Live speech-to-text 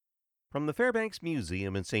From the Fairbanks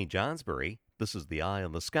Museum in St. Johnsbury, this is the Eye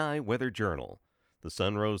on the Sky Weather Journal. The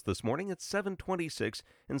sun rose this morning at 7:26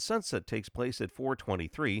 and sunset takes place at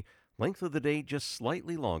 4:23. Length of the day just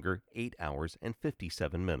slightly longer, 8 hours and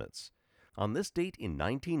 57 minutes. On this date in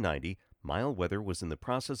 1990, mild weather was in the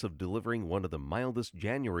process of delivering one of the mildest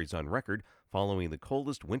Januaries on record following the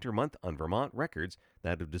coldest winter month on Vermont records,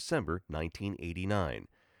 that of December 1989.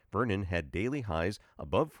 Vernon had daily highs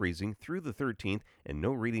above freezing through the 13th and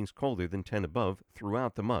no readings colder than 10 above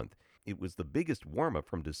throughout the month. It was the biggest warm-up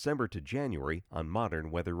from December to January on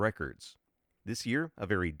modern weather records. This year, a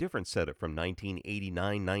very different setup from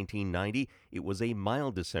 1989-1990. It was a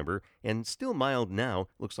mild December, and still mild now.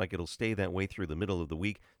 Looks like it'll stay that way through the middle of the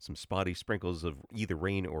week. Some spotty sprinkles of either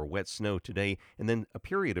rain or wet snow today, and then a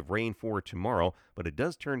period of rain for tomorrow, but it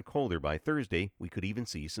does turn colder by Thursday. We could even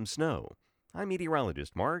see some snow. I'm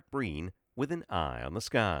meteorologist Mark Breen with an eye on the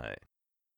sky.